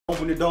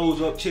Open the doors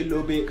up, chill a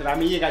little bit, cause I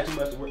mean you ain't got too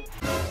much to work.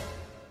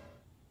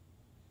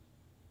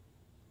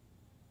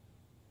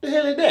 The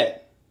hell is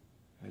that?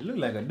 It look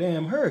like a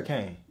damn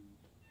hurricane.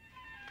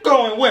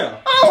 Going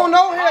well. I don't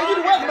know. Hell, you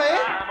the weatherman.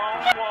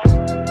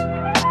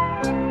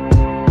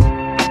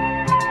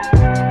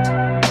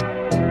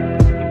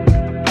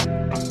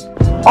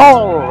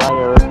 Alright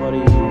everybody,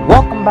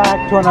 welcome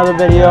back to another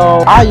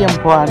video. I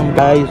am planning,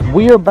 guys.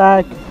 We are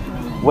back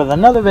with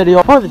another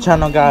video for the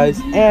channel,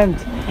 guys. And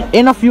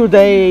in a few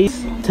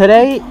days,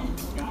 today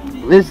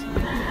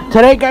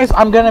guys,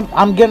 I'm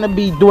gonna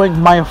be doing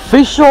my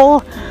official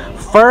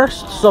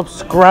first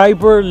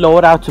subscriber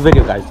loadouts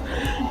video, guys.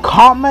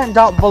 Comment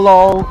down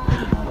below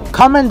a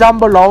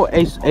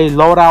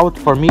loadout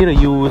for me to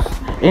use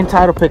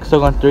inside of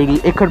Pixel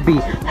 3D. It could be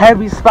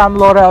heavy spam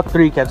loadout,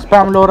 3-can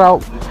spam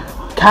loadout,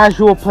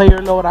 casual player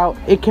loadout.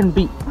 It can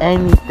be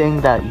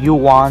anything that you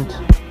want.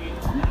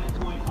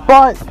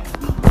 But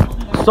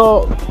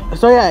so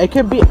yeah, it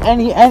can be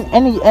any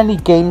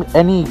game,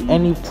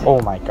 any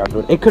oh my god,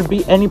 dude, it could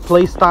be any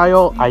play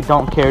style. I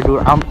don't care,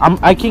 dude.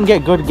 I can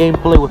get good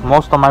gameplay with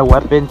most of my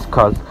weapons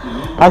because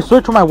I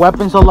switch my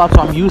weapons a lot,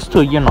 so I'm used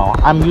to, you know,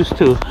 I'm used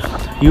to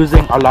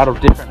using a lot of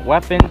different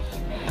weapons.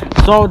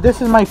 So this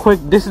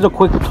is a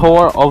quick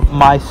tour of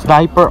my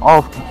sniper,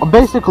 of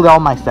basically all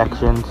my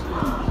sections.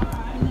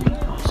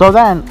 So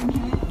then,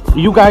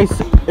 you guys,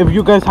 if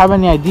you guys have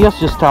any ideas,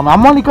 just tell me.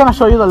 I'm only gonna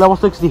show you the level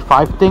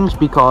 65 things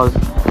because,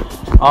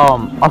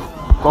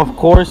 of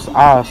course,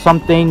 some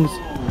things,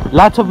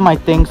 lots of my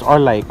things are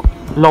like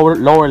lower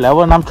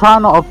level, and I'm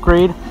trying to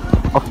upgrade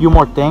a few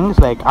more things.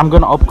 Like I'm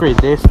gonna upgrade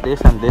this,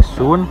 and this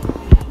soon.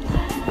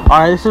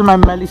 Alright, this is my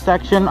melee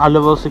section, a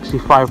level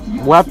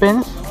 65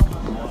 weapons,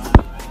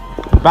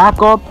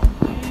 backup.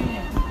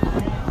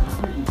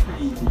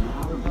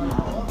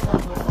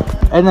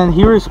 And then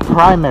here is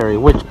primary,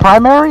 which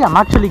primary I'm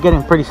actually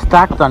getting pretty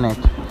stacked on it.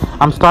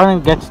 I'm starting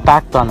to get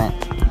stacked on it.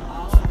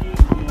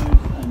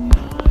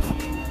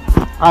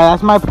 Alright,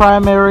 that's my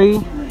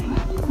primary.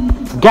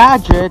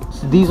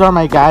 Gadgets, these are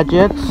my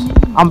gadgets.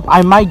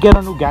 I might get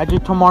a new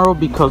gadget tomorrow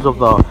because of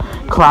the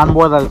clan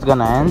war that is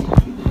gonna end.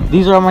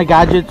 These are my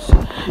gadgets.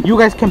 You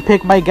guys can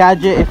pick my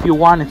gadget if you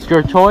want, it's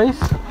your choice.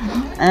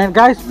 And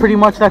guys, pretty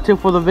much that's it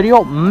for the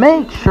video.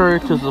 Make sure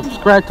to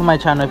subscribe to my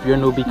channel if you're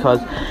new,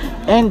 because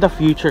in the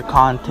future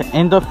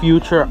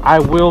I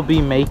will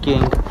be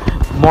making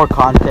more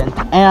content,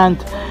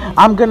 and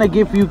I'm gonna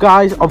give you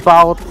guys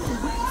about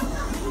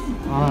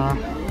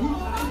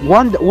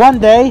one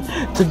day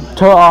to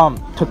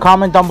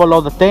comment down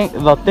below the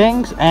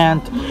things.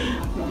 And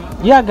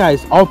yeah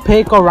guys, I'll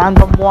pick a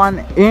random one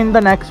in the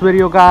next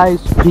video,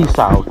 guys. Peace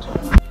out.